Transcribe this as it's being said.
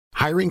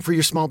Hiring for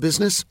your small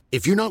business?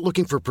 If you're not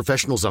looking for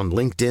professionals on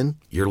LinkedIn,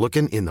 you're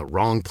looking in the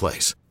wrong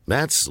place.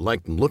 That's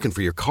like looking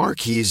for your car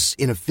keys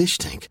in a fish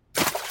tank.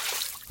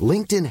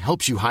 LinkedIn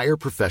helps you hire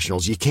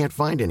professionals you can't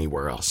find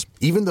anywhere else,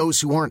 even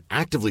those who aren't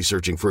actively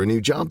searching for a new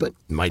job but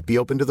might be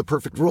open to the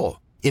perfect role.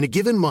 In a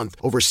given month,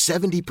 over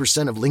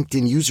 70% of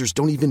LinkedIn users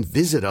don't even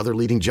visit other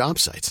leading job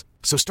sites.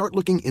 So start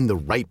looking in the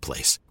right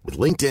place. With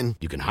LinkedIn,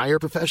 you can hire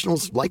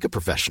professionals like a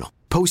professional.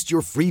 Post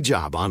your free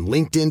job on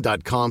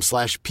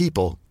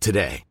linkedin.com/people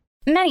today.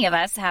 Many of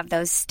us have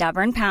those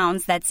stubborn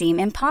pounds that seem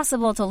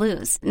impossible to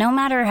lose, no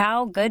matter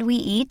how good we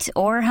eat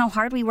or how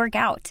hard we work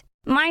out.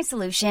 My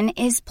solution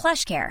is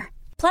PlushCare.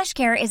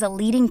 PlushCare is a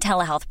leading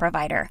telehealth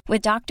provider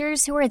with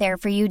doctors who are there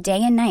for you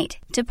day and night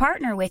to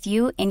partner with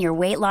you in your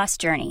weight loss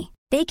journey.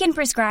 They can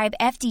prescribe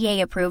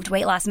FDA-approved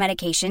weight loss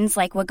medications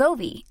like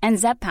Wegovy and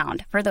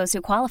Zepbound for those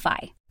who qualify.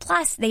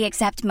 Plus, they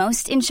accept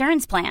most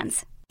insurance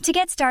plans. To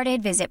get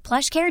started, visit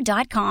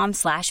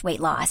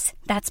plushcare.com/weightloss.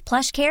 That's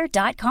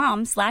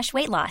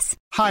plushcare.com/weightloss.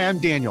 Hi, I'm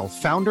Daniel,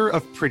 founder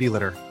of Pretty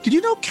Litter. Did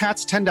you know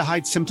cats tend to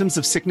hide symptoms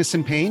of sickness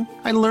and pain?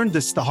 I learned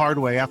this the hard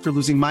way after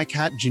losing my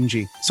cat,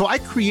 Gingy. So I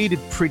created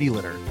Pretty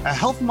Litter, a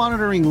health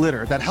monitoring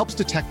litter that helps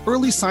detect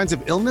early signs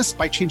of illness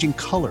by changing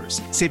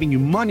colors, saving you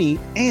money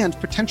and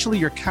potentially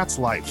your cat's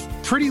life.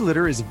 Pretty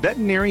Litter is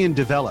veterinarian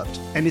developed,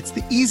 and it's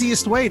the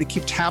easiest way to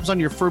keep tabs on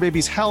your fur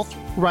baby's health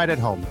right at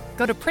home.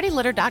 Go to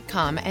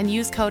prettylitter.com and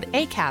use code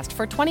ACAST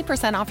for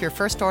 20% off your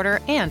first order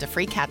and a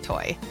free cat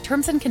toy.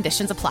 Terms and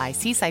conditions apply.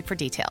 See site for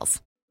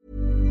details.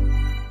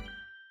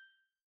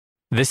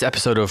 This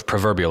episode of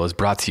Proverbial is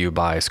brought to you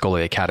by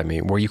Scholé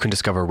Academy, where you can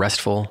discover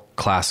restful,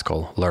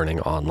 classical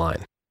learning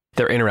online.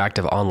 Their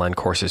interactive online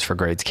courses for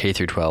grades K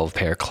through 12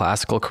 pair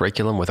classical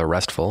curriculum with a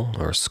restful,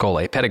 or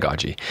Scholé,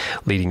 pedagogy,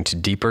 leading to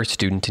deeper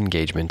student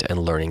engagement and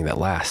learning that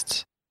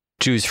lasts.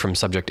 Choose from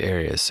subject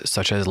areas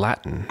such as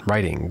Latin,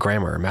 writing,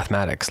 grammar,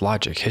 mathematics,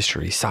 logic,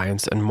 history,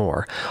 science, and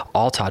more,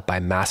 all taught by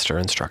master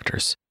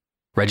instructors.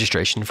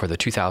 Registration for the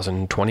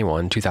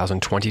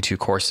 2021-2022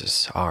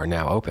 courses are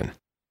now open.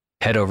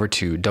 Head over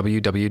to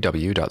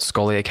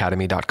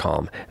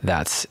www.scholeacademy.com,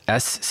 that's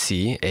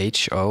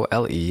SCHOLE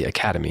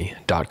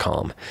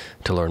Academy.com,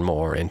 to learn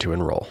more and to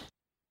enroll.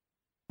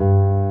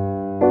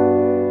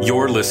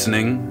 You're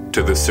listening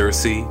to the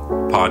Circe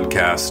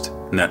Podcast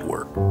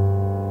Network.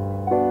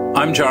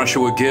 I'm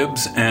Joshua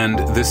Gibbs, and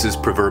this is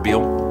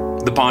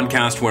Proverbial, the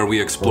podcast where we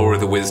explore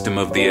the wisdom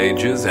of the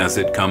ages as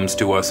it comes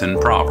to us in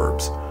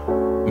Proverbs,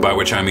 by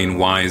which I mean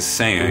wise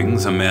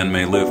sayings a man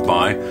may live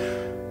by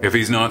if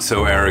he's not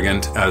so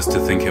arrogant as to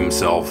think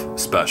himself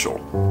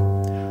special.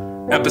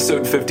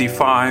 Episode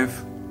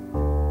 55,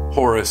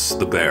 Horace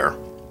the Bear.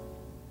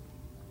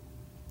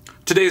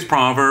 Today's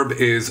proverb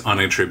is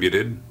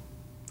unattributed.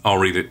 I'll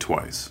read it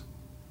twice.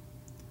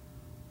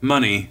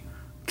 Money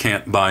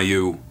can't buy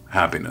you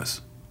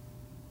happiness.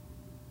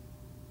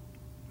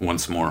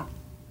 Once more.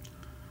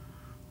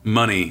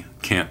 Money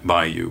can't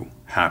buy you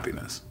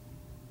happiness.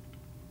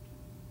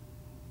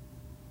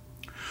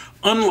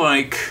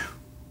 Unlike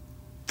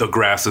the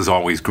grass is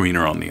always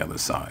greener on the other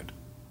side,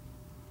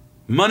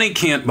 money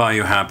can't buy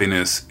you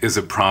happiness is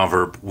a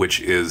proverb which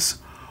is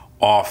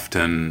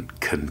often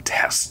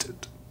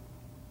contested.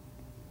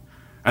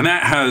 And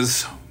that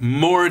has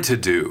more to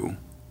do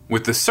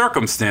with the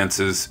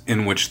circumstances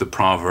in which the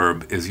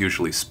proverb is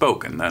usually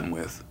spoken than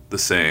with the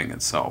saying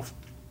itself.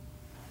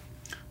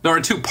 There are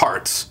two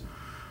parts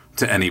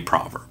to any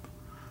proverb.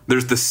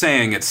 There's the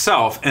saying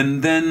itself,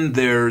 and then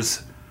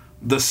there's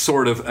the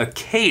sort of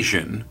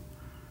occasion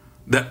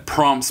that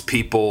prompts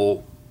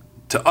people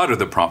to utter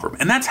the proverb.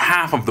 And that's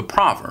half of the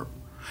proverb.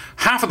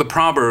 Half of the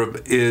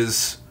proverb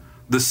is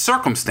the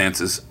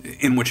circumstances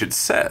in which it's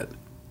said.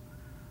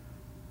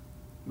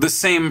 The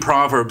same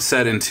proverb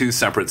said in two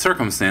separate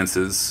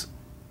circumstances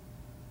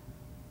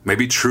may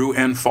be true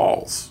and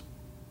false.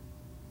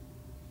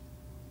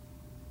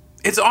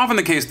 It's often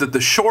the case that the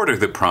shorter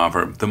the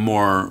proverb, the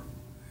more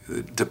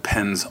it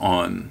depends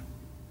on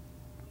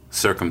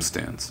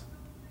circumstance.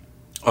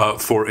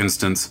 For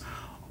instance,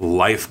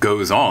 life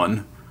goes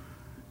on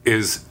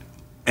is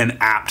an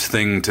apt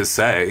thing to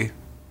say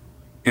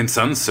in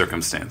some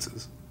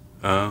circumstances,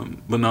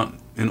 but not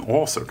in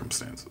all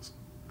circumstances.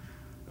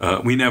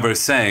 We never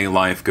say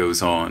life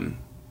goes on,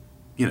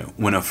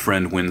 when a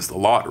friend wins the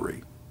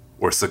lottery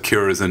or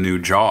secures a new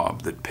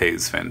job that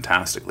pays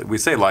fantastically. We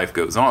say life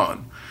goes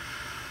on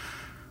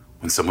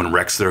when someone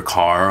wrecks their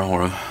car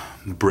or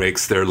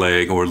breaks their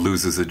leg or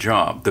loses a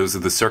job. Those are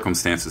the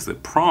circumstances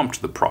that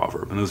prompt the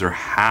proverb, and those are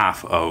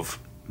half of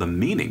the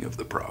meaning of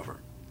the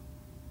proverb.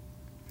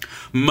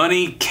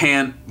 Money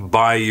can't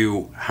buy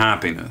you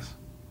happiness.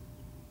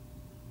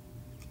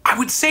 I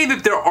would say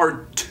that there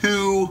are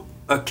two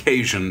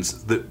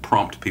occasions that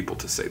prompt people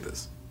to say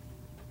this.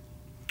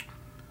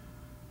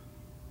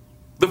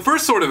 The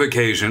first sort of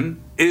occasion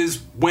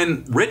is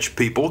when rich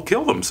people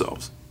kill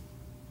themselves,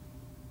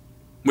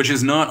 which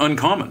is not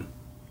uncommon,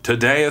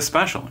 today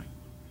especially.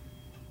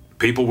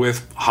 People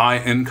with high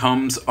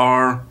incomes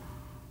are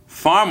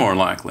far more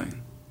likely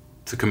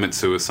to commit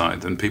suicide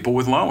than people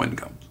with low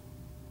incomes.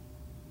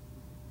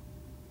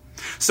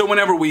 So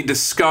whenever we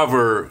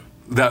discover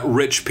that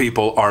rich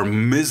people are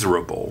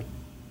miserable,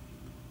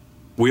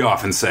 we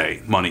often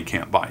say, money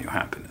can't buy you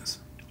happiness.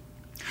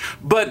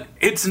 But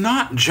it's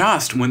not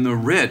just when the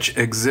rich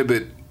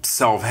exhibit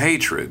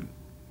self-hatred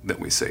that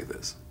we say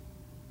this.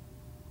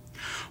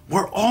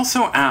 We're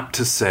also apt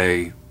to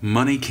say,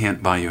 money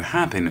can't buy you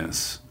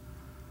happiness,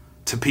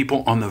 to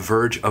people on the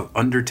verge of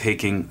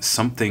undertaking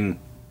something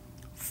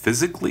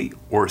physically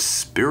or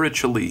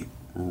spiritually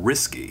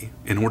risky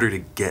in order to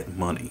get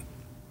money.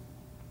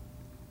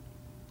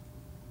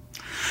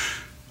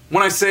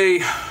 When I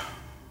say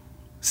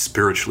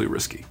spiritually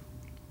risky,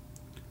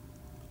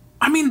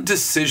 I mean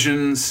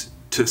decisions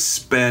to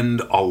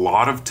spend a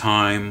lot of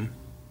time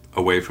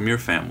away from your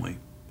family,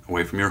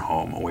 away from your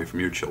home, away from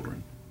your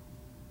children.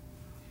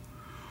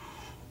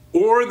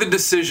 Or the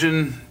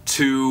decision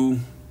to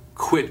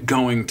quit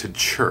going to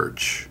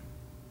church,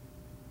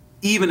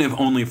 even if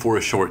only for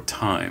a short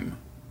time,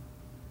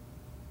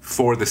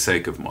 for the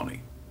sake of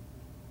money.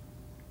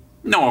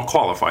 No, I'll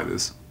qualify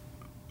this.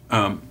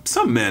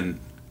 Some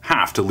men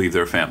have to leave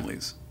their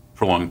families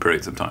for long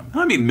periods of time.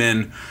 I mean,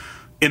 men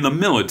in the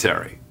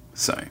military,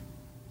 say.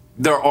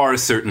 There are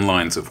certain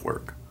lines of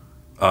work,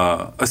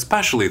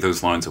 especially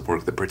those lines of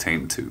work that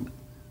pertain to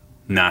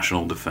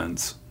national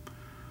defense,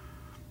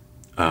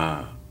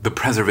 the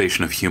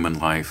preservation of human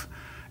life.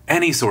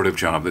 Any sort of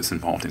job that's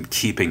involved in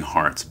keeping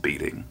hearts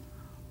beating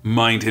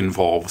might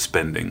involve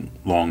spending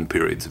long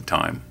periods of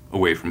time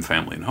away from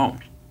family and home.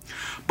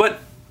 But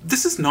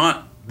this is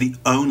not the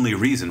only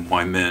reason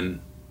why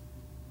men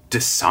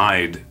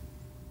decide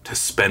to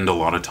spend a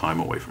lot of time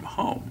away from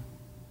home.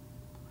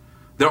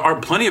 There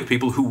are plenty of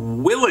people who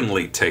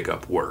willingly take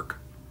up work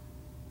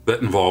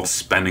that involves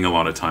spending a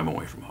lot of time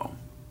away from home.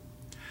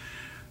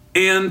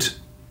 And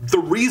the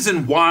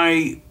reason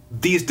why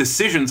these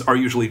decisions are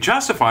usually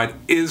justified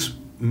is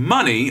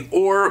money,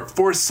 or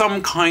for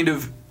some kind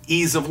of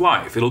ease of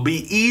life. It'll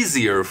be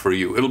easier for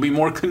you. It'll be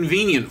more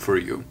convenient for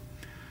you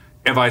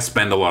if I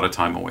spend a lot of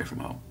time away from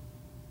home.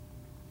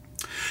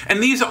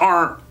 And these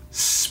are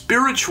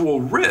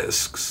spiritual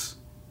risks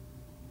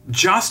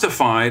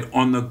justified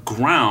on the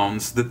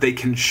grounds that they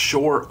can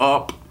shore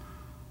up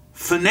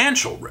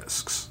financial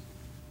risks.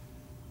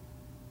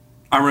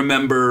 I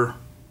remember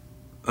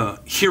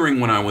hearing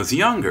when I was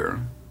younger,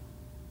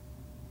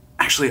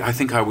 actually, I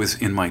think I was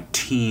in my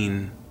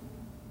teenage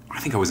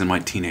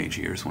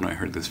years when I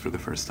heard this for the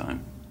first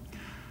time.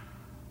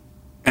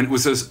 And it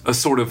was a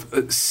sort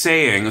of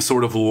saying, a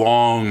sort of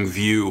long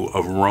view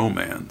of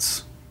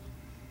romance.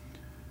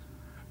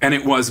 And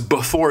it was,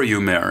 before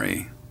you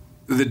marry,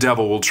 the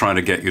devil will try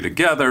to get you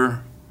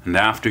together, and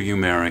after you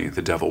marry,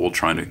 the devil will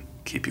try to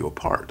keep you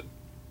apart.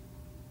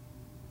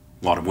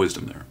 A lot of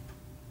wisdom there.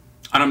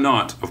 And I'm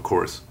not, of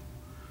course,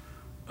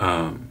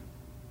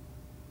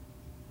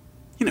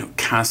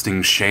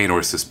 casting shade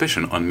or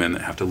suspicion on men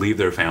that have to leave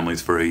their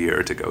families for a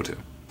year to go to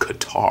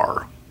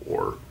Qatar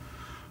or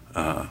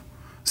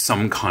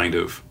some kind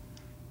of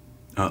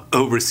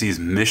overseas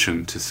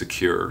mission to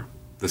secure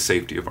the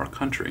safety of our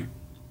country.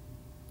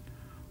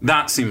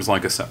 That seems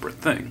like a separate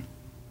thing.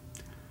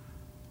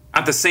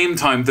 At the same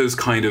time, those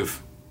kind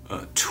of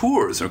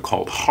tours are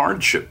called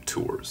hardship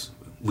tours,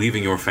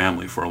 leaving your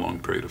family for a long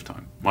period of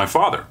time. My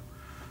father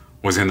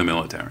was in the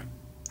military,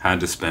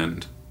 had to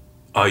spend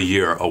a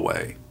year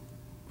away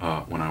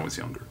when I was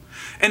younger.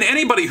 And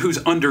anybody who's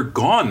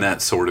undergone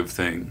that sort of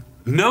thing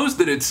knows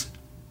that it's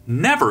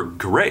never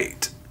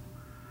great.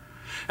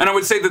 And I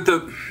would say that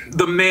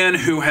the man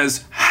who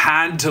has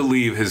had to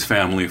leave his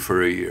family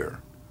for a year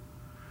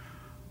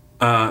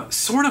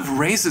sort of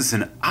raises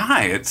an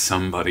eye at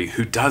somebody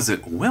who does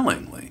it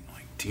willingly.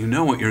 Like, do you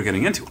know what you're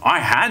getting into? I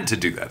had to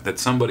do that. That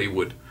somebody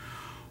would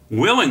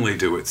willingly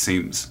do it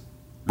seems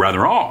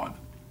rather odd.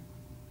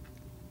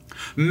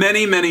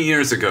 Many, many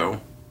years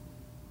ago,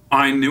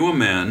 I knew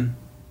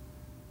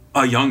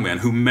a young man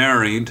who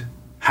married,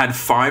 had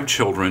 5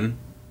 children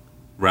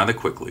rather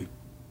quickly,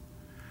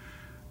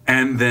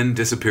 and then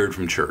disappeared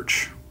from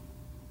church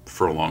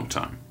for a long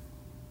time.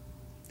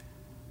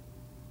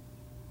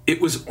 It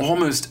was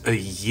almost a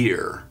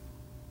year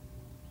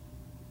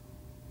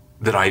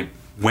that I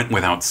went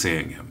without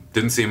seeing him.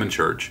 Didn't see him in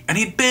church. And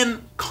he'd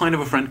been kind of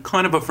a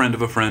friend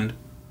of a friend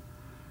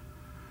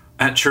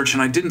at church,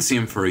 and I didn't see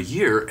him for a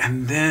year.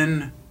 And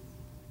then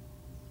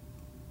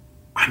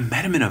I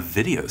met him in a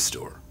video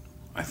store,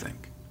 I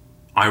think.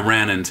 I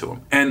ran into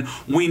him. And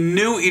we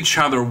knew each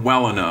other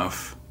well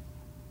enough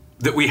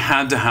that we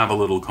had to have a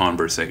little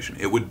conversation.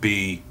 It would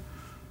be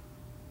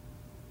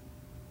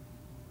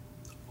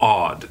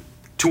odd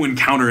to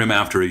encounter him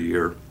after a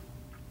year,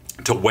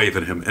 to wave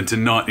at him, and to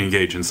not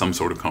engage in some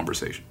sort of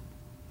conversation.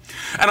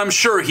 And I'm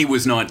sure he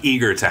was not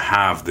eager to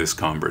have this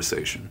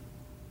conversation.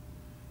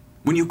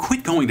 When you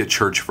quit going to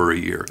church for a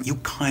year, you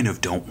kind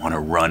of don't want to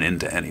run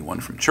into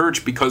anyone from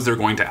church, because they're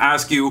going to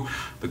ask you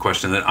the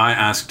question that I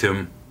asked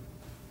him: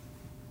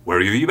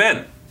 where have you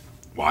been?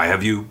 Why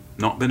have you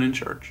not been in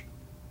church?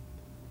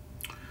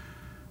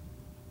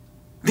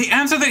 The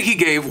answer that he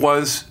gave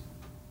was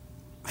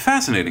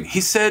fascinating.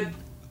 He said,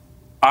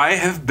 I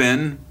have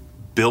been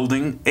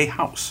building a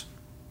house.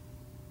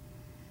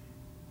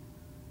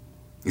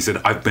 He said,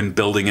 I've been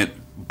building it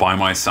by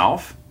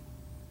myself.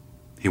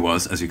 He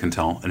was, as you can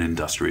tell, an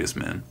industrious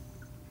man.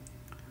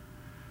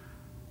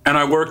 And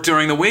I work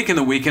during the week, and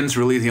the weekend's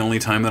really the only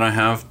time that I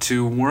have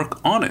to work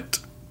on it.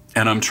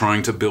 And I'm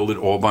trying to build it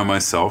all by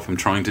myself. I'm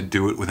trying to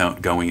do it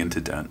without going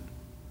into debt.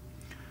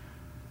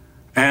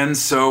 And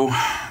so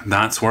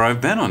that's where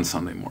I've been on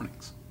Sunday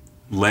mornings,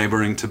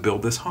 laboring to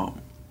build this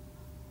home.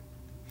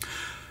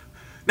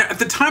 Now, at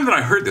the time that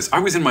I heard this, I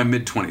was in my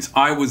mid-20s.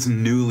 I was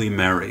newly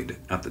married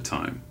at the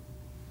time.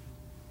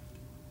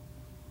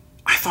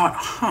 I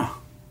thought,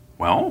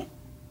 well,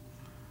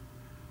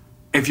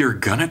 if you're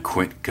gonna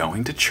quit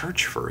going to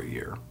church for a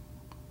year,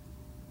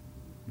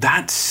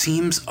 that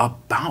seems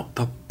about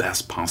the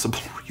best possible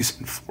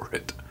reason for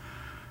it.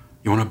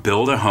 You want to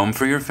build a home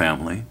for your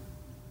family.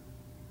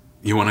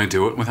 You want to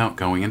do it without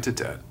going into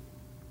debt.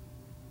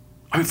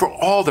 I mean, for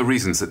all the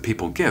reasons that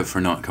people give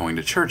for not going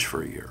to church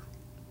for a year.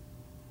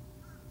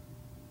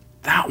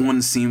 That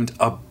one seemed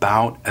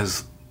about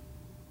as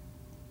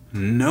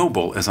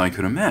noble as I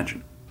could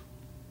imagine.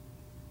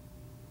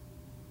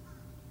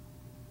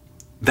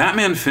 That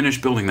man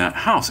finished building that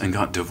house and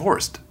got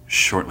divorced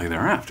shortly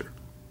thereafter.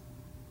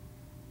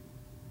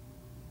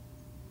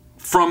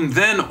 From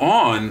then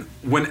on,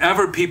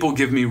 whenever people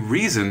give me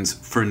reasons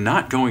for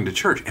not going to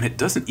church, and it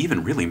doesn't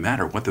even really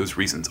matter what those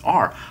reasons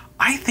are,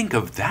 I think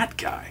of that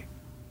guy.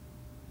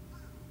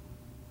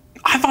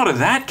 I thought of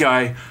that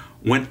guy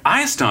when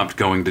I stopped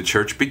going to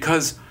church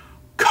because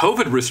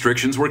COVID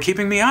restrictions were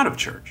keeping me out of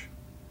church.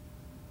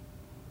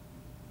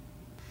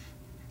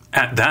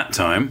 At that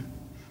time,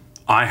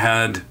 I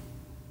had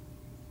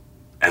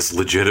as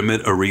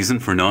legitimate a reason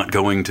for not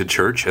going to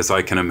church as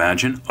I can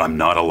imagine. I'm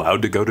not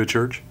allowed to go to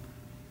church.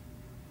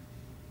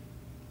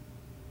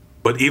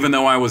 But even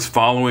though I was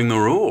following the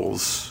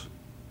rules,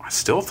 I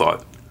still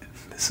thought,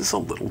 this is a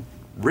little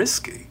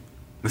risky.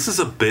 This is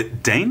a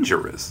bit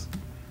dangerous.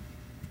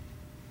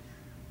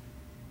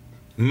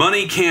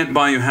 Money can't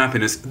buy you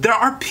happiness. There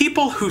are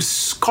people who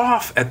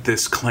scoff at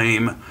this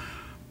claim,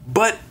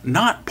 but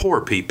not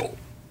poor people.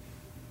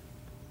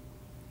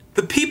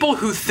 The people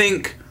who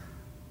think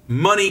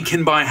money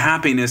can buy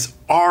happiness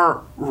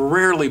are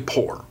rarely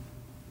poor.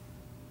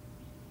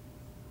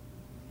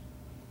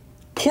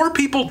 Poor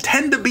people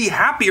tend to be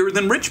happier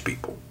than rich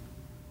people,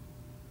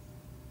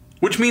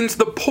 which means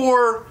the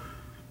poor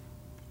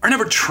are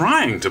never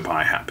trying to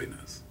buy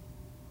happiness.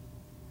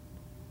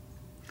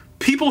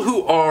 People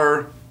who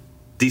are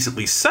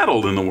decently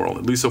settled in the world,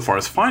 at least so far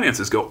as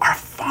finances go, are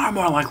far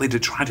more likely to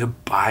try to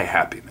buy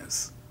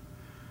happiness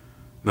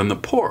than the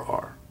poor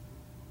are.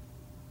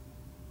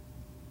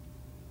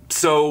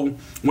 So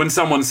when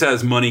someone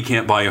says money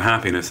can't buy you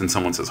happiness and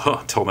someone says,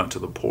 tell that to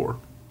the poor,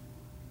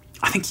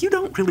 I think you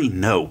don't really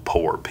know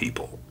poor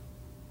people.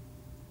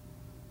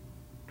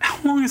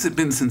 How long has it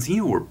been since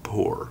you were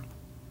poor?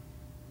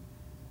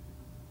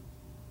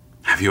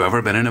 Have you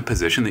ever been in a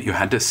position that you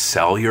had to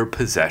sell your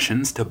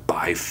possessions to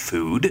buy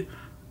food?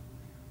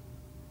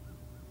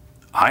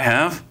 I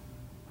have.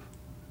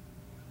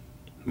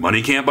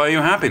 Money can't buy you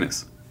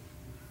happiness.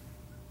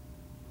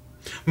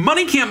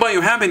 Money can't buy you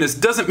happiness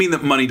doesn't mean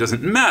that money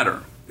doesn't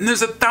matter. And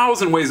there's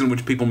 1,000 ways in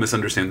which people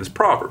misunderstand this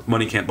proverb.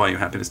 Money can't buy you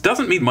happiness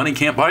doesn't mean money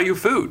can't buy you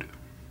food.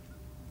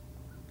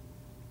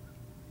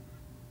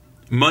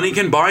 Money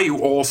can buy you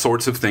all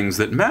sorts of things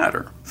that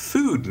matter.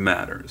 Food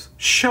matters.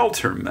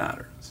 Shelter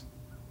matters.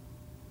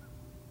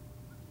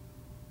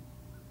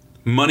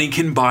 Money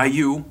can buy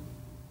you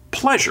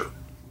pleasure.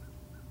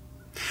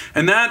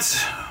 And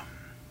that's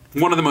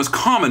one of the most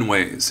common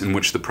ways in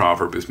which the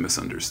proverb is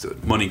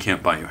misunderstood. Money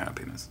can't buy you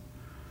happiness.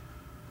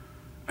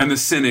 And the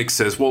cynic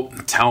says, well,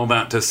 tell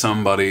that to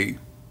somebody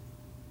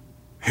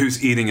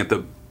who's eating at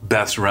the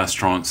best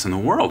restaurants in the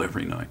world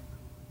every night.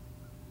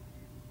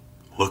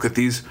 Look at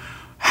these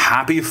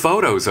happy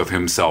photos of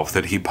himself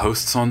that he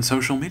posts on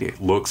social media.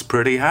 Looks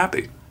pretty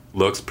happy.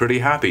 Looks pretty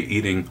happy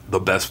eating the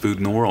best food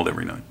in the world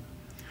every night.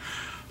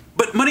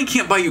 But money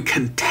can't buy you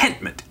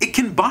contentment. It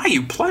can buy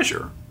you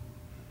pleasure.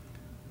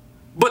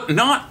 But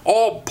not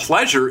all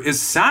pleasure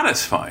is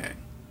satisfying.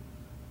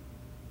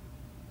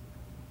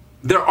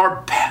 There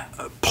are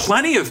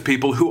plenty of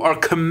people who are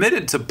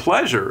committed to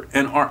pleasure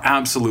and are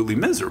absolutely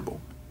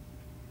miserable.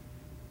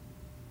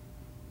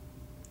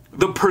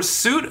 The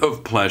pursuit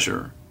of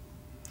pleasure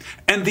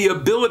and the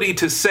ability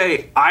to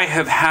say, I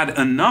have had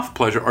enough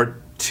pleasure, are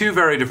two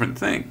very different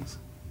things.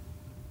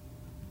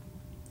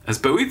 As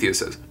Boethius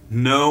says,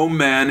 no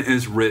man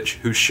is rich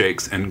who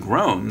shakes and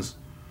groans,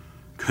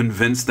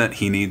 convinced that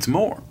he needs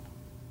more.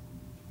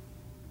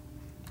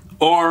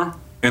 Or,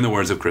 in the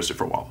words of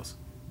Christopher Wallace,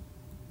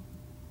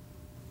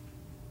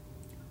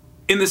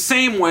 in the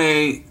same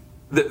way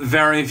that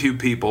very few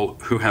people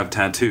who have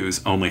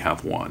tattoos only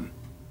have one,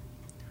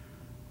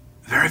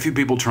 very few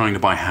people trying to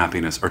buy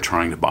happiness are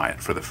trying to buy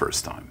it for the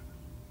first time.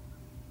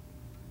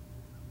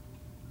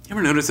 You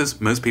ever notice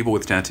this? Most people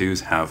with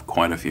tattoos have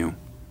quite a few.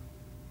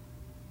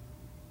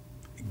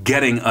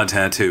 Getting a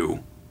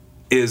tattoo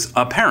is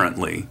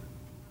apparently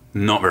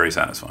not very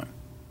satisfying.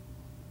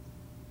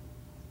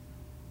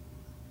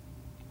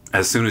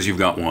 as soon as you've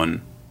got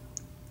one,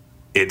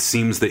 it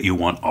seems that you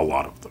want a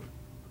lot of them.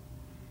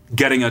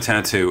 Getting a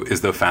tattoo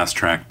is the fast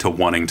track to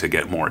wanting to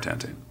get more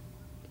tattooed.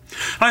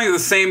 I think the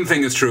same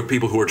thing is true of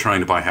people who are trying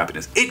to buy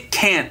happiness. It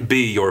can't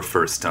be your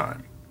first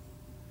time.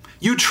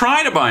 You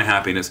try to buy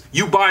happiness,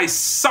 you buy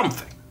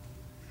something.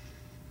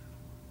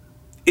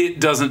 It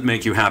doesn't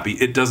make you happy,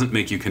 it doesn't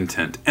make you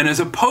content. And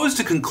as opposed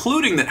to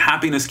concluding that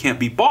happiness can't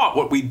be bought,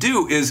 what we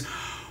do is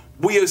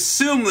we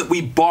assume that we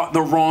bought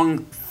the wrong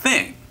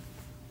thing.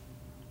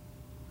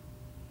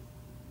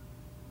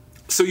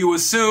 So you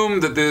assume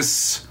that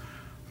this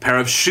pair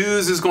of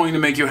shoes is going to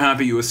make you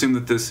happy, you assume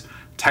that this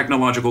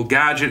technological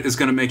gadget is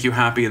going to make you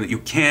happy, and that you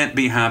can't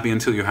be happy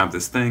until you have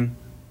this thing.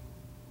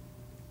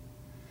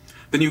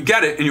 Then you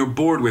get it and you're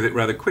bored with it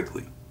rather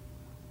quickly.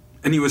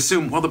 And you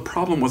assume, well, the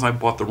problem was I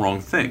bought the wrong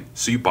thing,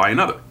 so you buy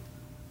another.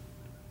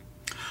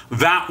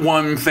 That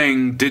one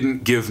thing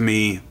didn't give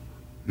me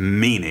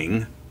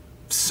meaning,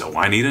 so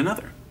I need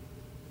another.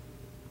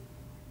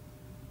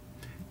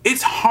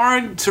 It's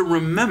hard to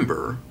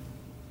remember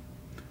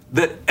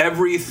that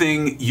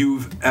everything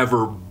you've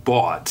ever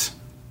bought,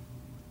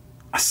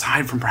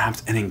 aside from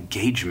perhaps an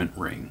engagement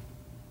ring,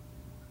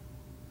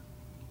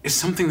 is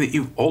something that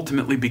you've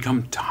ultimately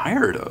become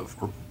tired of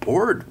or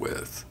bored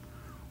with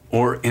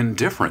or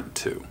indifferent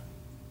to.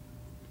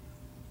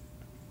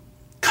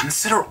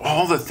 Consider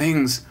all the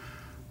things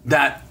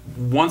that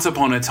once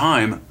upon a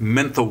time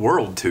meant the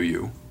world to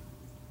you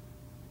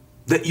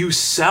that you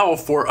sell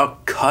for a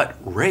cut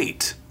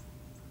rate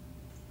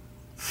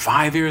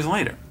 5 years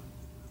later.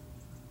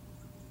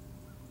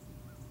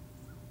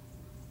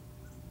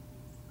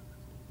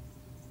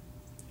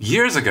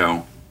 Years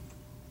ago,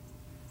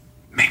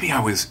 maybe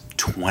I was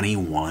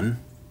 21.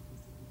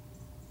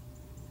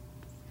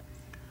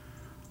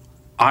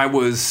 I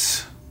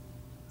was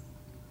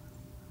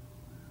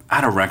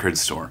at a record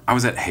store. I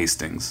was at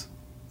Hastings,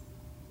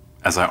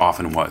 as I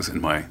often was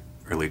in my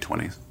early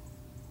 20s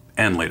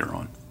and later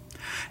on.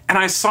 And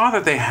I saw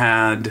that they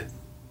had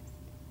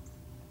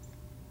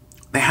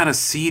a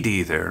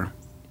CD there.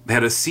 They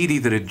had a CD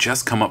that had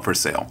just come up for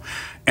sale.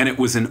 And it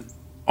was an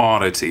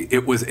oddity.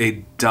 It was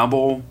a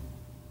double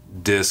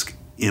disc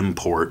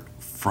import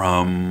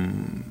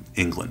from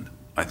England,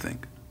 I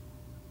think.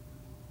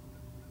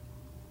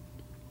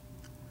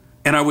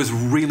 And I was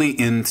really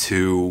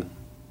into...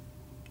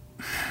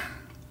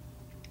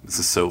 This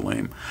is so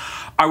lame.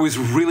 I was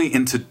really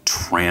into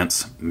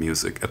trance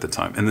music at the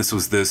time. And this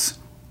was this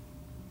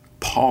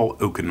Paul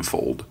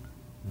Oakenfold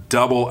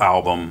double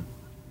album,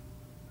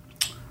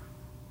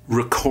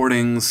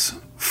 recordings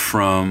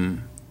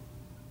from...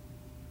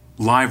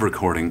 live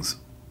recordings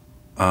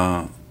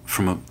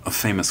from a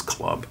famous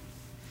club.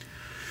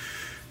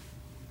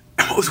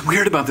 And what was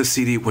weird about this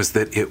CD was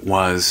that it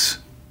was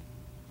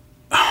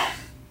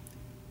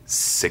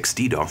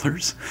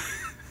 $60.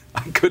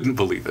 I couldn't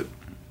believe it.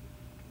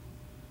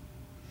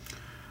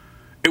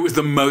 It was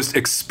the most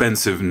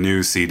expensive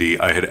new CD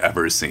I had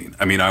ever seen.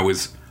 I mean, I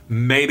was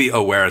maybe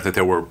aware that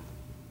there were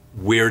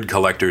weird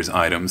collector's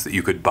items that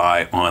you could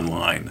buy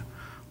online,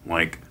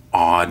 like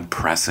odd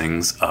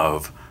pressings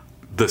of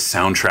the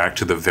soundtrack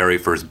to the very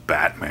first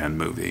Batman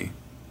movie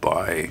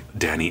by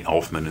Danny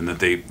Elfman, and that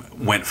they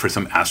went for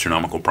some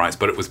astronomical price,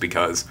 but it was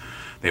because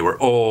they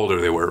were old or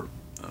they were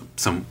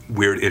some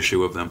weird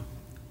issue of them.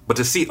 But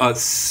to see a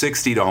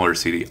 $60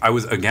 CD, I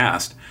was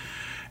aghast.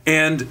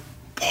 And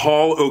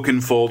Paul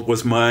Oakenfold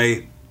was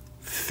my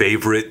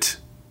favorite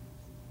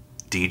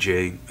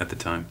DJ at the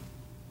time.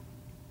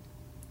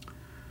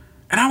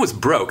 And I was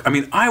broke. I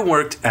mean, I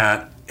worked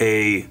at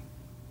a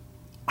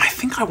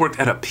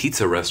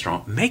pizza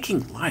restaurant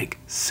making like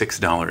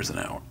 $6 an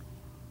hour.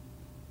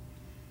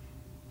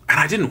 And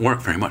I didn't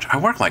work very much. I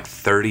worked like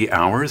 30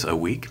 hours a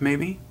week,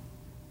 maybe.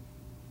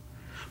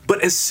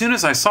 But as soon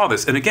as I saw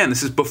this, and again,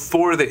 this is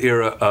before the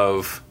era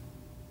of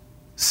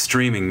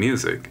streaming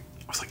music,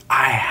 I was like,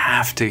 I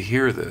have to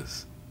hear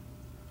this.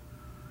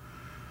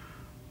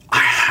 I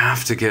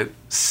have to get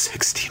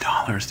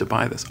 $60 to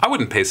buy this. I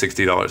wouldn't pay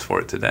 $60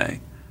 for it today.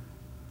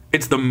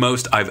 It's the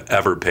most I've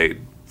ever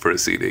paid for a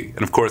CD.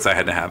 And of course I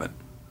had to have it.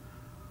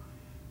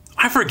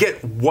 I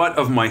forget what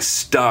of my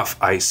stuff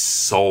I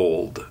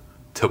sold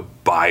to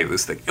buy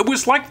this thing. It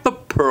was like the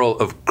pearl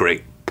of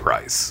great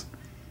price.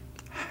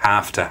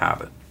 Have to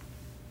have it.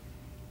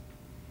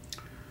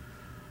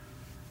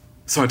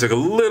 So I took a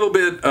little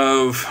bit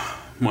of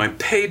my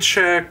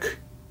paycheck.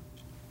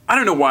 I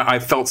don't know why I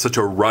felt such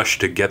a rush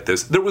to get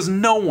this. There was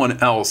no one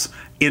else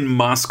in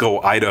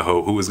Moscow,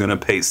 Idaho, who was going to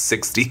pay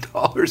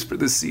 $60 for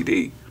this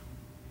CD.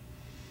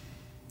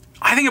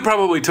 I think it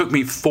probably took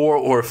me 4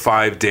 or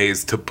 5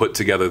 days to put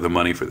together the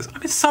money for this. I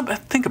mean,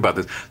 think about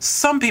this.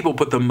 Some people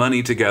put the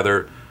money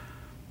together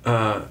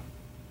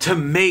to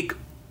make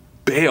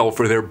bail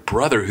for their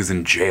brother who's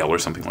in jail or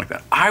something like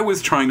that. I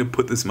was trying to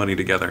put this money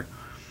together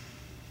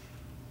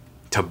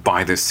to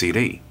buy this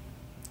CD.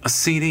 A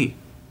CD.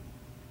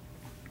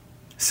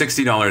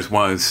 $60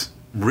 was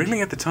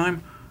really at the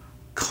time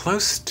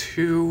close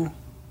to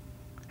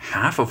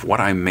half of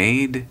what I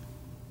made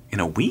in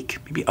a week,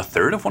 maybe a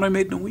third of what I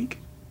made in a week.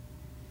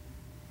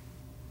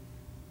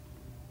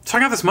 So I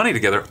got this money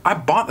together. I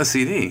bought the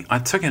CD. I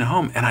took it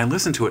home and I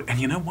listened to it. And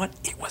you know what?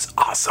 It was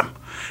awesome.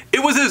 It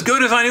was as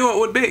good as I knew it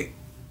would be.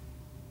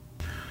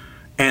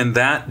 And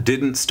that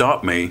didn't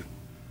stop me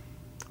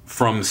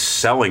from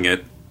selling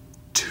it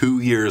 2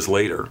 years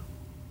later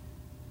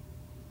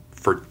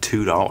for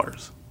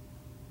 $2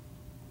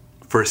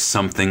 for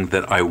something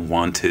that I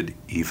wanted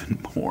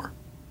even more.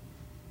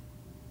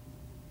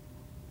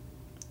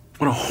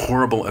 What a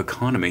horrible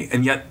economy.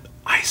 And yet,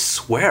 I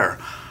swear,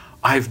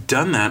 I've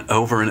done that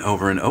over and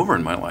over and over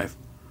in my life.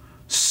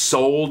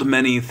 Sold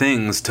many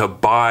things to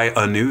buy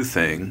a new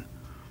thing,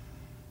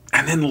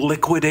 and then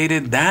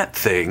liquidated that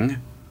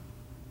thing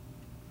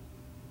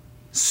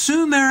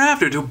soon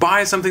thereafter to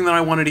buy something that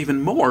I wanted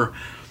even more.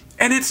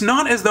 And it's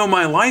not as though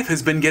my life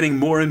has been getting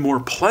more and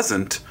more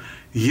pleasant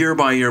year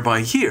by year by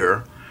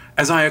year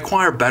as I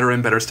acquire better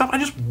and better stuff. I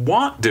just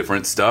want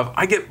different stuff.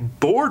 I get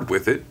bored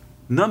with it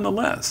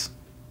nonetheless.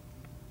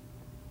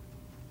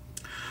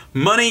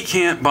 Money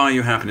can't buy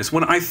you happiness.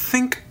 When I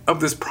think of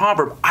this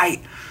proverb,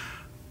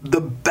 the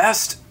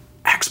best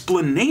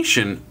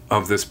explanation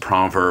of this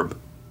proverb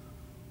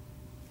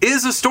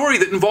is a story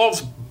that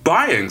involves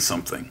buying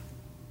something.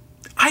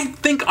 I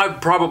think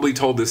I've probably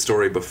told this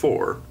story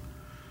before.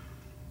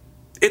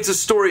 It's a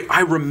story I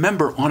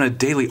remember on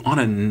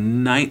a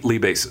nightly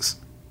basis.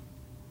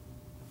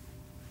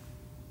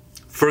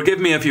 Forgive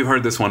me if you've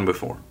heard this one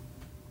before.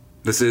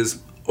 This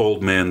is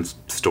Old Man's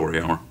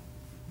Story Hour.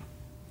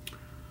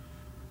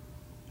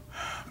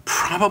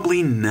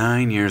 Probably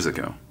 9 years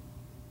ago.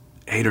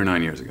 8 or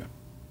 9 years ago.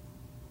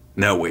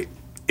 No, wait.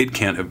 It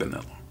can't have been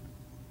that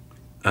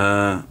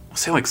long. I'll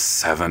say like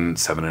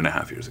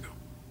 7.5 years ago.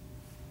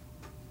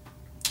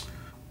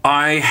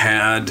 I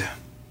had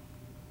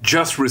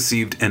just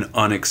received an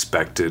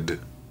unexpected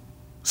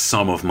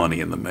sum of money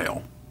in the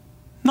mail.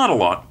 Not a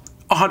lot.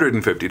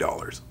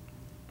 $150.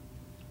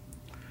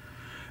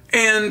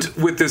 And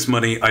with this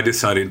money, I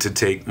decided to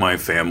take my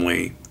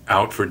family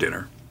out for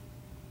dinner.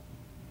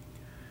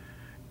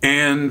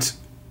 And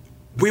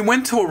we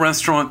went to a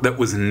restaurant that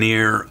was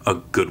near a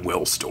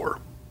Goodwill store.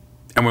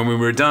 And when we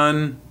were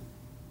done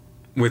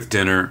with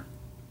dinner,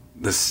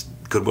 this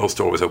Goodwill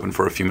store was open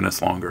for a few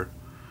minutes longer.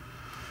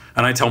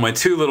 And I tell my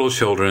 2 little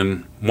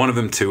children, one of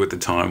them 2 at the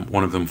time,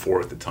 one of them 4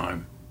 at the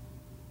time,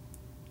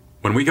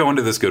 when we go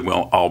into this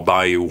Goodwill, I'll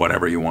buy you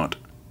whatever you want.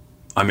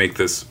 I make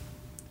this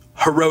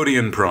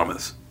Herodian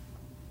promise.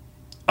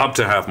 Up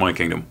to half my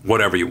kingdom,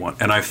 whatever you want.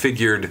 And I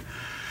figured,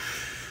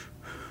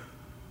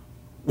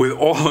 with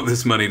all of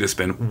this money to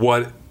spend,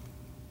 what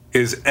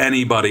is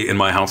anybody in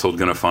my household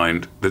going to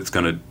find that's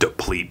going to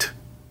deplete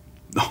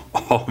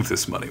all of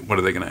this money? What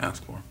are they going to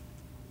ask for?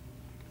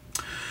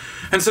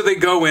 And so they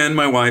go in,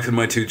 my wife and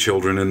my 2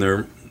 children, and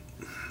they're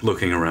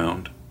looking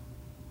around.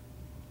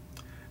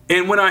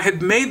 And when I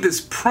had made this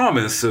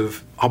promise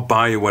of, I'll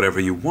buy you whatever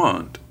you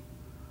want,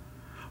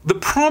 the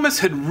promise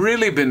had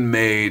really been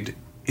made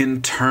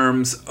in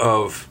terms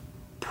of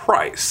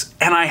price.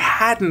 And I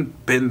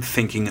hadn't been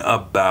thinking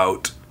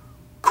about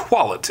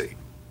quality.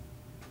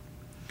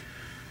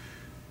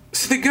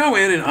 So they go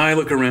in and I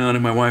look around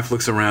and my wife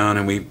looks around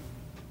and we,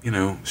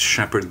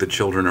 shepherd the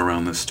children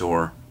around the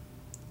store.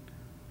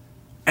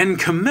 And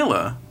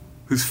Camilla,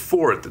 who's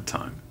 4 at the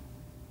time,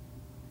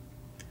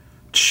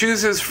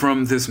 chooses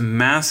from this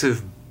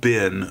massive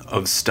bin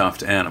of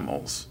stuffed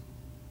animals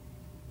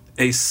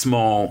a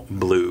small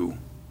blue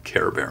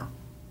Care Bear.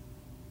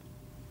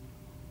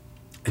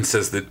 And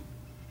says that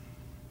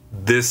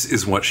this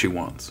is what she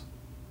wants.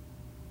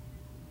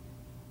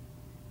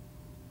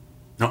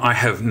 Now, I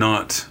have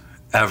not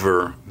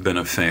ever been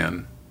a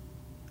fan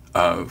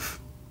of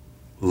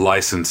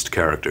licensed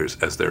characters,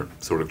 as they're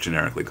sort of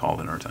generically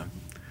called in our time.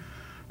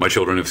 My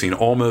children have seen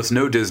almost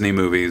no Disney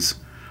movies.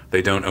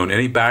 They don't own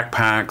any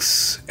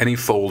backpacks, any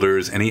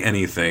folders,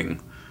 anything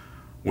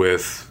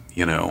with,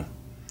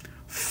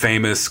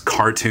 famous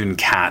cartoon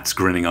cats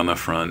grinning on the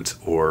front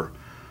or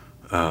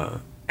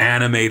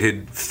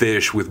animated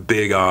fish with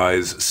big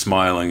eyes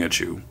smiling at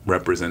you,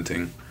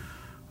 representing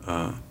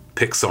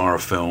Pixar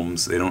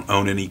films. They don't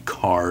own any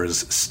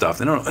Cars stuff.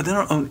 They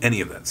don't own any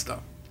of that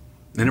stuff.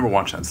 They never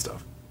watch that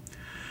stuff.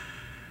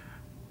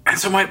 And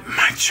so my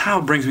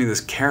child brings me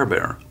this Care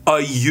Bear, a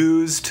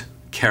used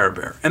Care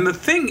Bear. And the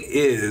thing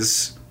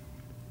is,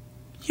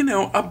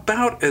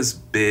 about as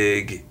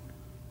big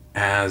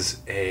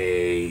as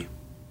a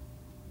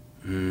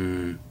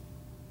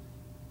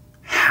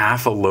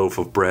half a loaf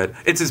of bread.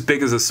 It's as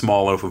big as a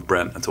small loaf of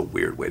bread. That's a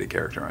weird way to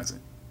characterize it.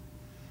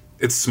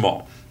 It's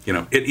small.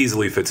 It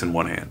easily fits in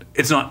one hand.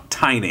 It's not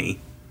tiny.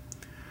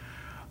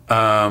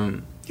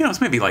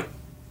 It's maybe like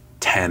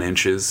 10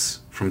 inches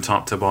from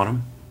top to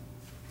bottom.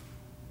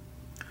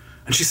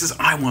 And she says,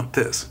 I want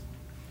this.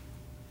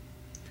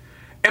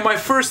 And my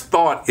first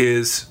thought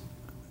is,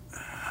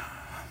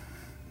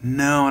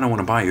 no, I don't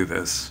want to buy you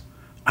this.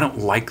 I don't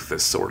like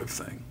this sort of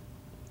thing.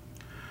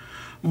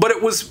 But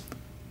it was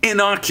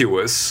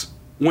innocuous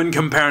when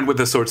compared with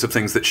the sorts of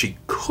things that she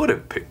could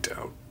have picked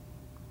out.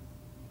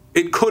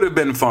 It could have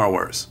been far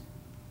worse.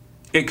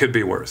 It could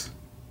be worse,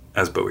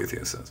 as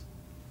Boethius says.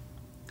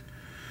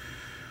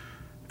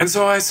 And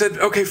so I said,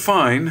 okay,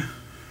 fine.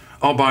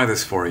 I'll buy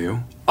this for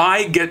you.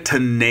 I get to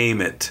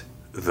name it,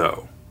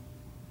 though.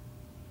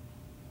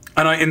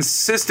 And I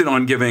insisted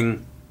on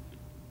giving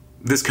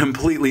this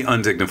completely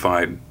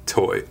undignified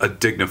toy a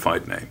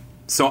dignified name.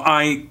 So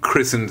I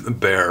christened the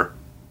bear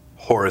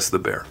Horace the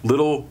Bear.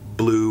 Little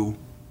blue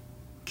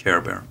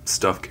Care Bear,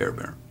 stuffed Care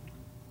Bear.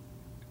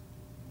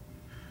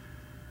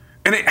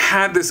 And it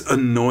had this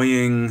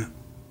annoying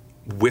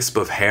wisp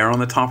of hair on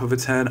the top of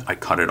its head. I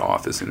cut it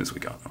off as soon as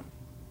we got home.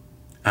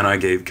 And I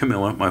gave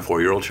Camilla, my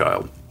 4-year-old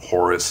child,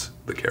 Horace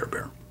the Care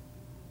Bear.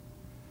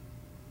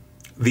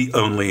 The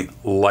only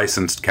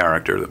licensed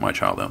character that my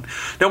child owned.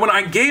 Now, when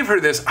I gave her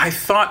this, I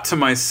thought to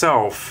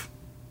myself,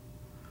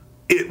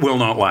 it will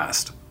not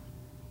last.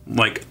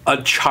 Like,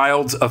 a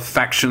child's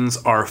affections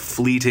are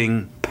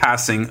fleeting,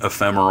 passing,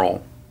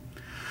 ephemeral.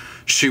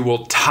 She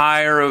will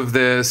tire of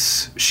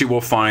this. She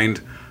will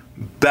find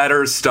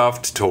better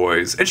stuffed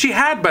toys. And she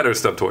had better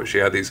stuffed toys. She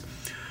had these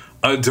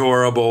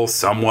adorable,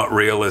 somewhat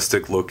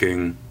realistic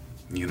looking,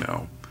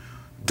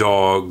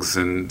 dogs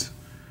and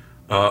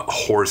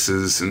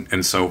horses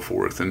and so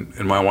forth.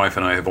 And my wife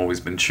and I have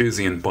always been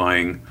choosy in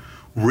buying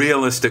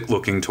realistic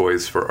looking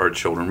toys for our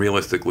children,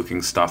 realistic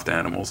looking stuffed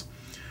animals.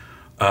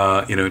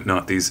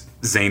 Not these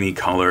zany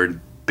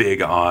colored,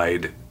 big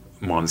eyed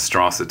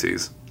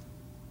monstrosities.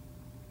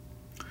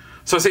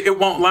 So I say, it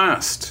won't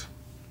last,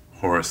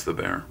 Horace the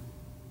Bear.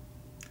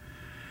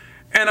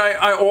 And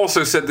I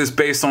also said this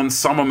based on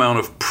some amount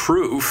of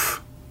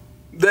proof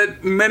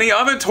that many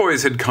other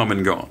toys had come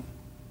and gone.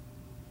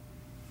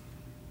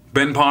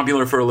 Been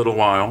popular for a little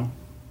while,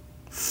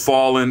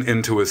 fallen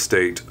into a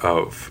state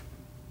of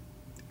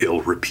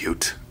ill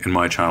repute in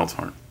my child's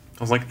heart.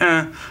 I was like,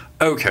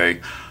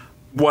 okay.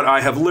 What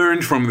I have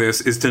learned from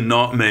this is to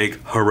not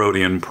make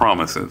Herodian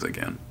promises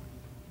again.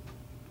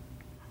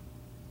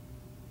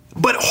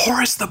 But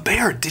Horace the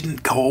Bear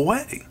didn't go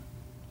away.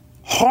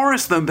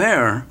 Horace the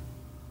Bear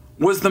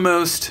was the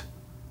most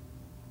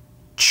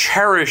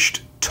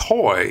cherished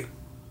toy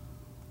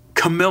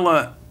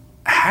Camilla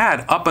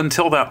had up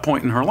until that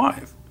point in her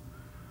life.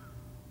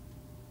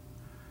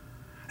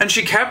 And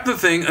she kept the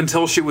thing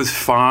until she was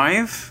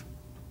 5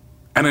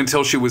 and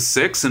until she was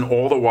 6, and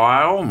all the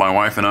while, my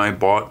wife and I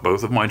bought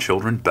both of my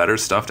children better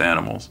stuffed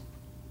animals.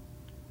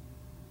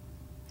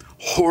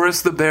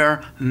 Horace the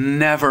Bear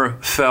never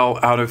fell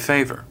out of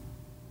favor.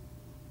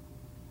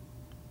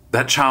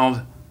 That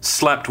child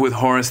slept with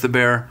Horace the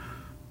Bear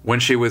when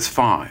she was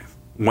 5,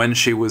 when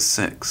she was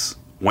 6,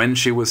 when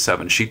she was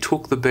 7. She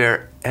took the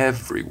bear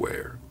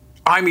everywhere.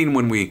 I mean,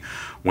 when we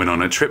went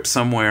on a trip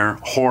somewhere,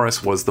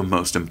 Horace was the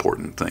most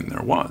important thing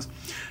there was.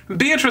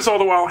 Beatrice, all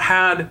the while,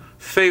 had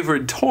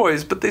favored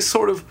toys, but they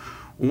sort of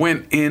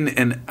went in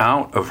and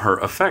out of her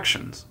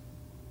affections.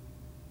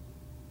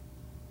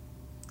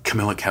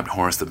 Camilla kept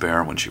Horace the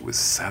Bear when she was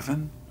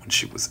 7, when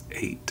she was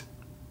 8.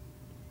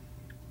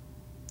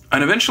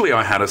 And eventually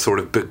I had a sort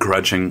of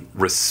begrudging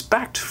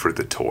respect for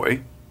the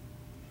toy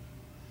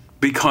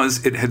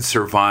because it had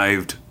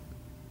survived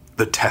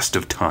the test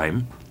of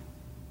time.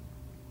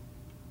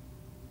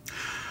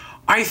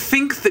 I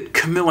think that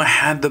Camilla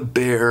had the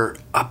bear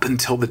up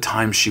until the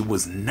time she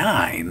was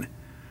 9,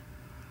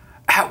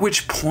 at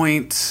which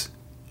point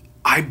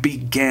I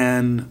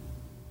began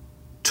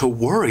to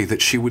worry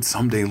that she would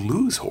someday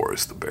lose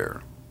Horace the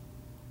Bear.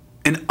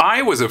 And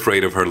I was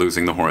afraid of her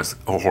losing the Horace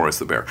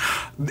the Bear.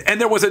 And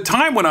there was a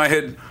time when I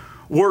had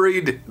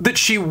worried that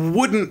she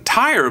wouldn't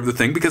tire of the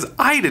thing because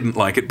I didn't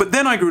like it. But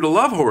then I grew to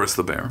love Horace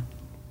the Bear.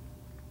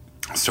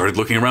 I started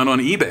looking around on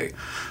eBay,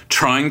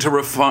 trying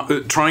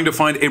to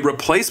find a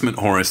replacement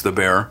Horace the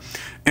Bear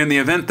in the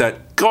event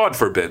that, God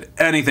forbid,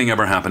 anything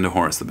ever happened to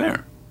Horace the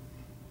Bear.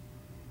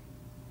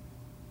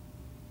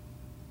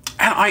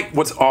 And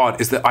what's odd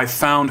is that I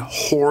found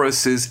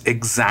Horace's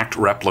exact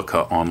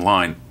replica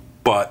online,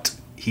 but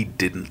he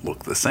didn't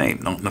look the same.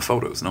 Not in the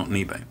photos, not on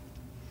eBay.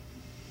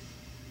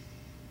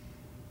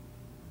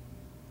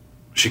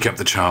 She kept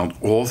the child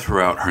all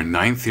throughout her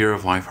 9th year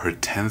of life, her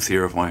 10th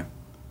year of life.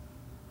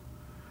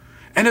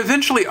 And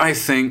eventually, I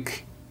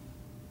think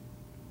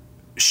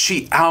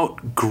she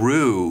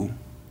outgrew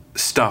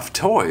stuffed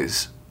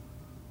toys,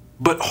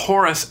 but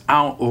Horace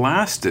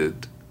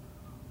outlasted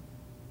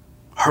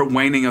her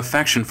waning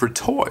affection for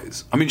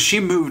toys. I mean, she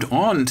moved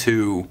on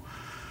to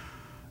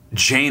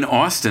Jane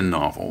Austen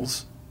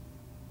novels.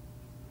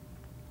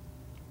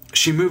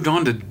 She moved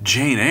on to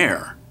Jane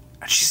Eyre,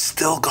 and she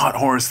still got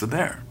Horace the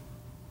Bear.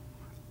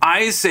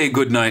 I say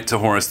goodnight to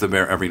Horace the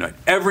Bear every night.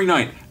 Every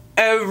night.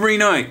 Every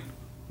night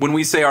when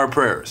we say our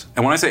prayers.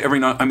 And when I say every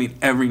night, I mean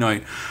every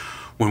night.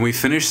 When we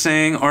finish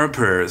saying our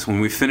prayers, when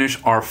we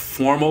finish our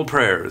formal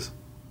prayers,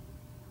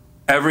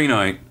 every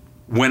night,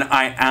 when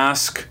I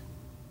ask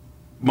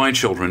my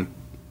children,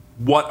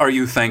 what are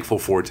you thankful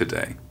for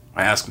today?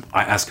 I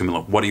ask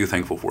Camilla, what are you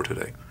thankful for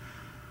today?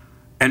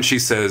 And she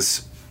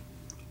says,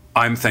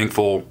 I'm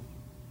thankful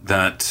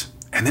that,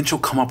 and then she'll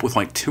come up with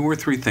like 2 or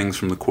 3 things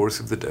from the course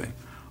of the day.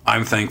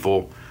 I'm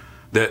thankful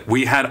that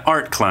we had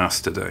art class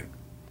today.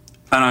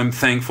 And I'm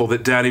thankful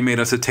that Daddy made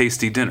us a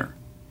tasty dinner.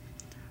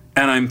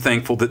 and I'm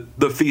thankful that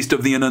the Feast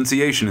of the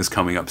Annunciation is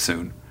coming up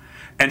soon.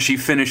 And she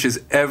finishes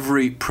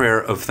every prayer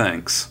of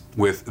thanks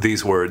with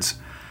these words,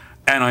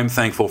 and I'm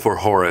thankful for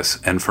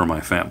Horace and for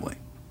my family.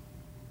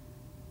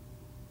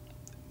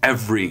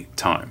 Every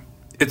time.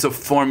 It's a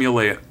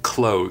formulaic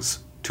close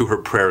to her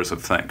prayers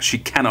of thanks. She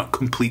cannot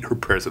complete her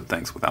prayers of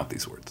thanks without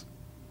these words.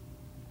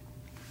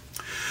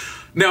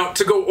 Now,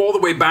 to go all the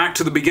way back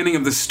to the beginning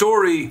of the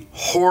story,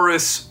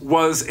 Horace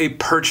was a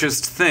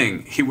purchased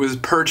thing. He was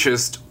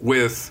purchased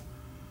with,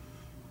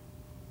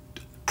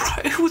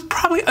 it was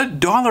probably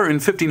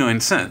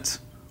 $1.59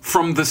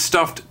 from the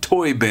stuffed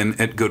toy bin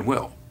at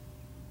Goodwill.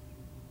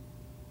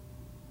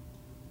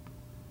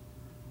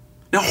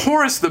 Now,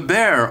 Horace the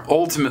bear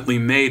ultimately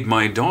made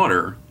my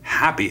daughter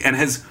happy and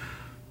has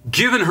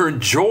given her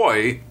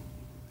joy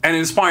and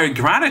inspired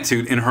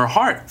gratitude in her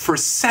heart for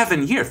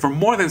 7 years, for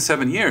more than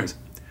 7 years.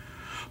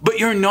 But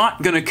you're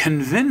not going to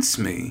convince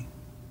me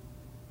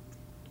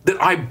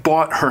that I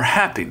bought her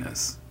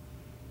happiness.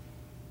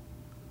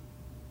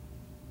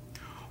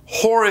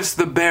 Horace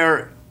the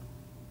bear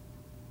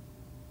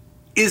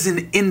is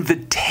an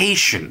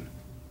invitation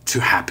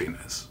to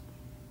happiness,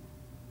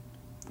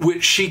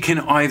 which she can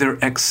either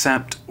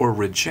accept or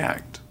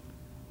reject.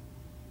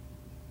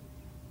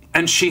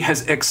 And she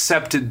has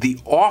accepted the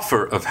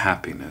offer of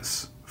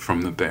happiness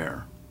from the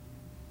bear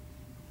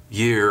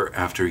year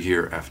after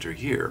year after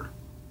year.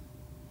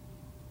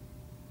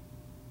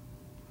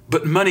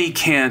 But money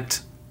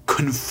can't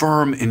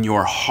confirm in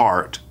your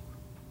heart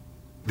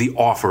the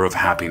offer of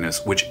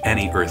happiness which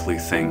any earthly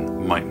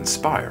thing might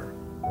inspire.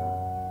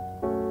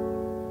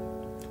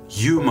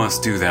 You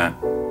must do that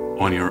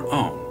on your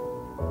own.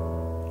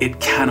 It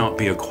cannot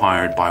be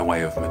acquired by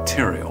way of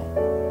material.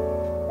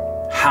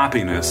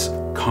 Happiness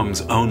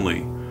comes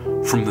only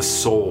from the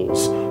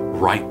soul's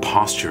right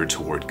posture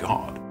toward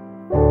God.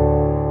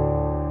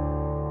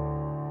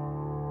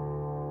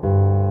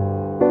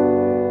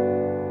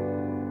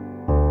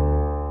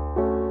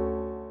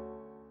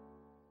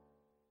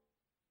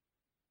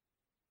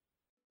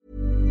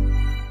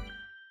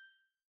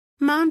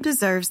 Mom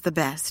deserves the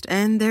best,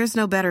 and there's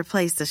no better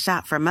place to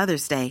shop for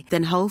Mother's Day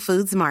than Whole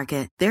Foods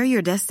Market. They're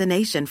your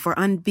destination for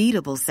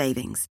unbeatable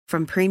savings,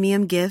 from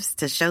premium gifts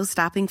to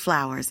show-stopping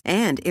flowers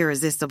and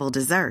irresistible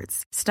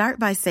desserts. Start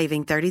by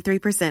saving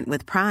 33%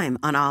 with Prime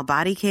on all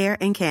body care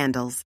and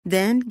candles.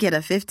 Then get a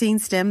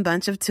 15-stem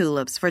bunch of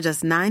tulips for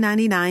just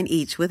 $9.99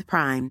 each with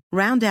Prime.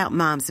 Round out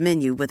Mom's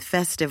menu with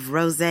festive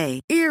rosé,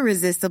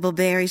 irresistible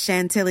berry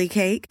chantilly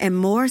cake, and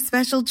more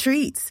special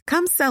treats.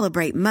 Come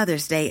celebrate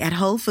Mother's Day at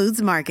Whole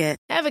Foods Market.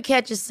 Ever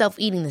catch yourself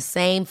eating the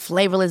same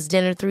flavorless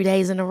dinner 3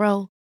 days in a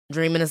row?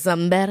 Dreaming of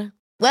something better?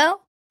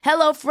 Well,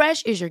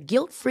 HelloFresh is your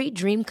guilt-free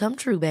dream come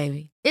true,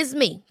 baby. It's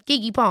me,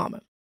 Keke Palmer.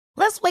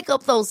 Let's wake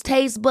up those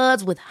taste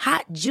buds with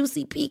hot,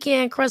 juicy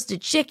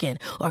pecan-crusted chicken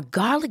or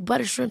garlic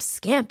butter shrimp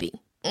scampi.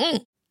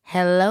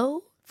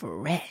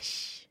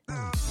 HelloFresh.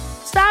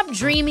 Stop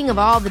dreaming of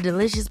all the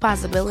delicious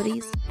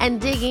possibilities and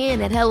dig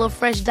in at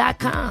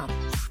HelloFresh.com.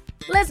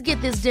 Let's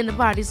get this dinner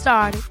party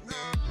started.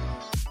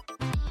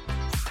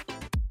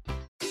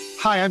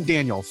 Hi, I'm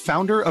Daniel,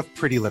 founder of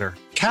Pretty Litter.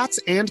 Cats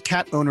and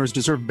cat owners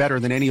deserve better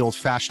than any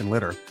old-fashioned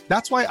litter.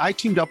 That's why I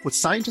teamed up with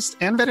scientists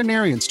and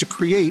veterinarians to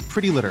create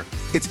Pretty Litter.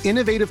 Its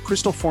innovative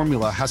crystal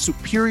formula has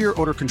superior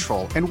odor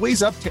control and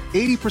weighs up to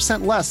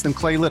 80% less than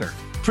clay litter.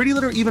 Pretty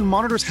Litter even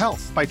monitors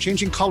health by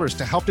changing colors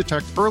to help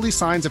detect early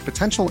signs of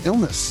potential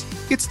illness.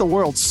 It's the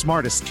world's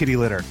smartest kitty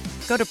litter.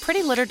 Go to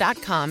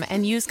prettylitter.com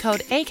and use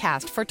code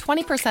ACAST for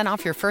 20%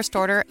 off your first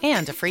order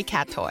and a free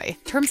cat toy.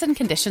 Terms and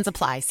conditions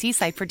apply. See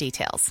site for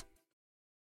details.